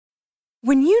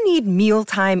When you need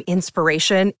mealtime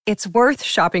inspiration, it's worth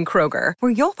shopping Kroger,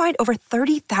 where you'll find over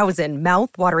 30,000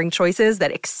 mouth-watering choices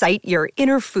that excite your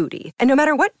inner foodie. And no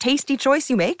matter what tasty choice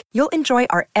you make, you'll enjoy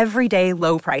our everyday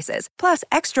low prices, plus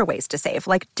extra ways to save,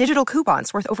 like digital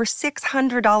coupons worth over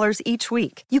 $600 each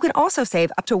week. You can also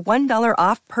save up to $1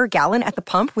 off per gallon at the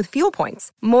pump with fuel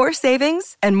points. More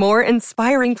savings and more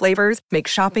inspiring flavors make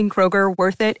shopping Kroger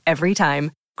worth it every time.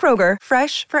 Kroger,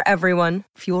 fresh for everyone.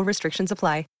 Fuel restrictions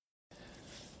apply.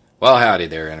 Well, howdy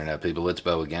there, Internet people. It's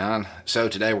Bo again. So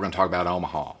today we're going to talk about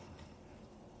Omaha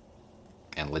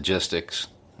and logistics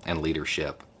and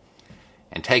leadership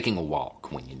and taking a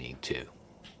walk when you need to.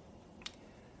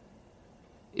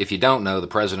 If you don't know, the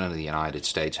President of the United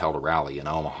States held a rally in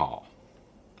Omaha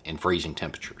in freezing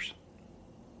temperatures.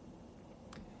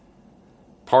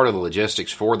 Part of the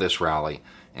logistics for this rally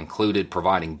included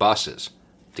providing buses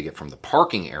to get from the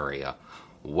parking area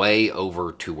way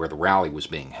over to where the rally was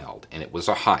being held, and it was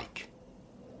a hike.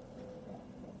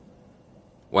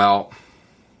 Well,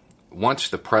 once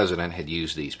the president had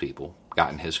used these people,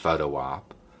 gotten his photo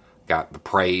op, got the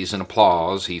praise and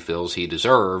applause he feels he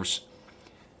deserves,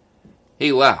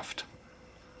 he left.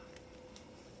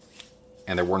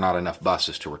 And there were not enough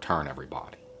buses to return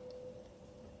everybody.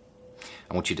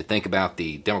 I want you to think about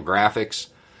the demographics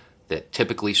that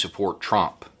typically support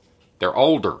Trump. They're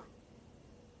older.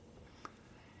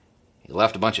 He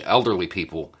left a bunch of elderly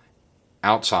people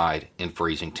outside in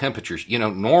freezing temperatures. You know,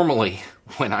 normally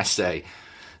when I say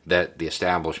that the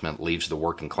establishment leaves the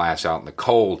working class out in the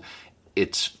cold,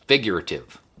 it's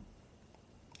figurative.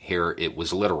 Here it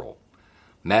was literal.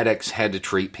 Medics had to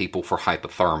treat people for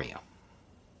hypothermia.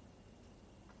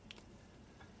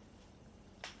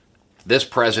 This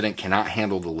president cannot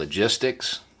handle the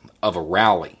logistics of a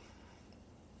rally.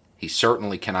 He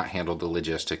certainly cannot handle the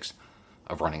logistics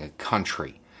of running a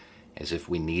country, as if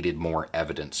we needed more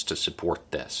evidence to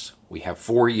support this. We have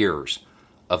 4 years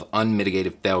of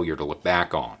unmitigated failure to look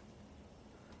back on.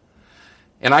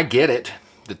 And I get it.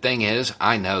 The thing is,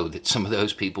 I know that some of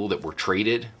those people that were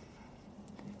treated,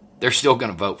 they're still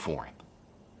going to vote for him.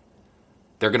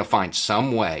 They're going to find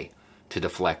some way to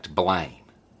deflect blame.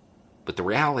 But the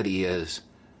reality is,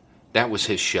 that was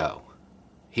his show.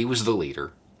 He was the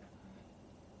leader.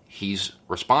 He's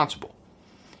responsible,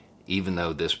 even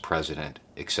though this president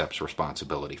accepts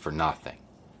responsibility for nothing,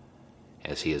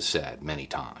 as he has said many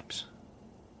times.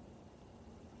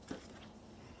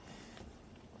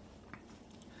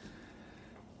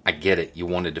 I get it. You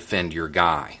want to defend your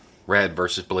guy. Red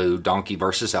versus blue, donkey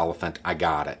versus elephant. I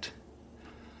got it.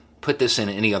 Put this in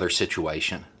any other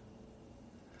situation.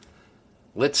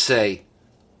 Let's say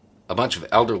a bunch of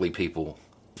elderly people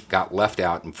got left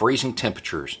out in freezing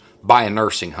temperatures by a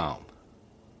nursing home.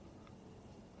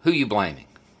 Who are you blaming?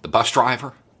 The bus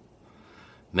driver?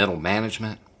 Middle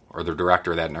management? Or the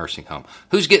director of that nursing home?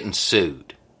 Who's getting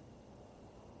sued?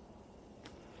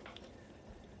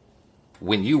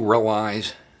 When you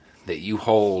realize that you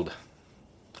hold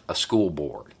a school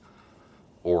board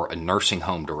or a nursing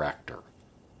home director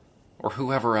or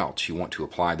whoever else you want to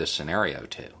apply this scenario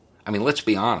to. I mean, let's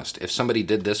be honest. If somebody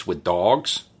did this with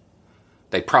dogs,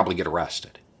 they'd probably get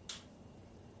arrested.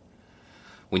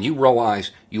 When you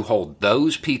realize you hold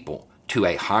those people to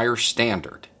a higher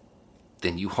standard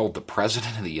than you hold the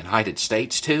President of the United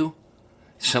States to,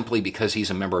 simply because he's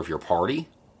a member of your party,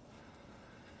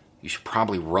 you should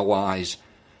probably realize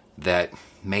that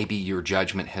maybe your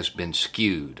judgment has been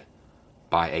skewed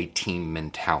by a team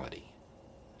mentality.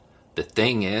 The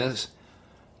thing is,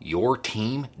 your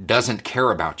team doesn't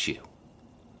care about you.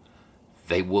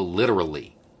 They will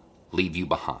literally leave you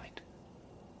behind.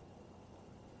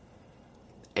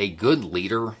 A good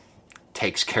leader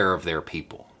takes care of their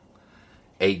people.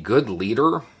 A good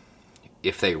leader,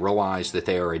 if they realize that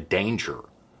they are a danger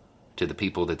to the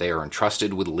people that they are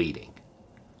entrusted with leading,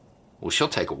 well, she'll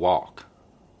take a walk,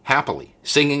 happily,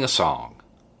 singing a song.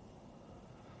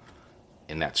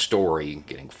 In that story,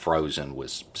 getting frozen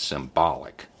was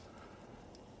symbolic.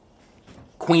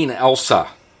 Queen Elsa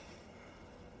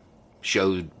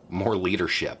showed more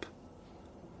leadership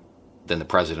than the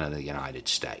President of the United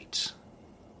States.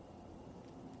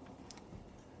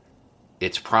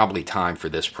 It's probably time for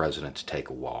this president to take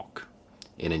a walk.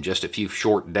 And in just a few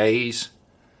short days,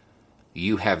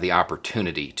 you have the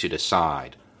opportunity to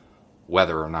decide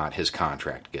whether or not his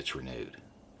contract gets renewed.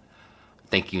 I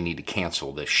think you need to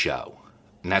cancel this show.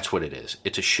 And that's what it is.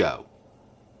 It's a show.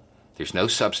 There's no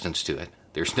substance to it.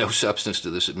 There's no substance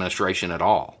to this administration at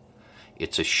all.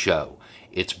 It's a show.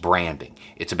 It's branding.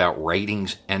 It's about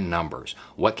ratings and numbers.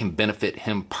 What can benefit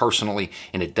him personally,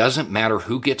 and it doesn't matter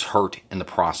who gets hurt in the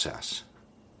process.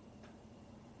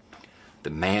 The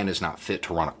man is not fit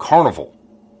to run a carnival.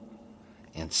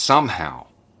 And somehow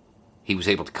he was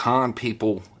able to con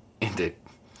people into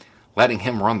letting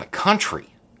him run the country.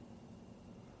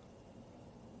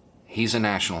 He's a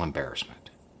national embarrassment.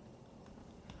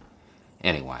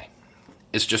 Anyway,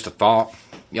 it's just a thought.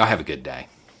 Y'all have a good day.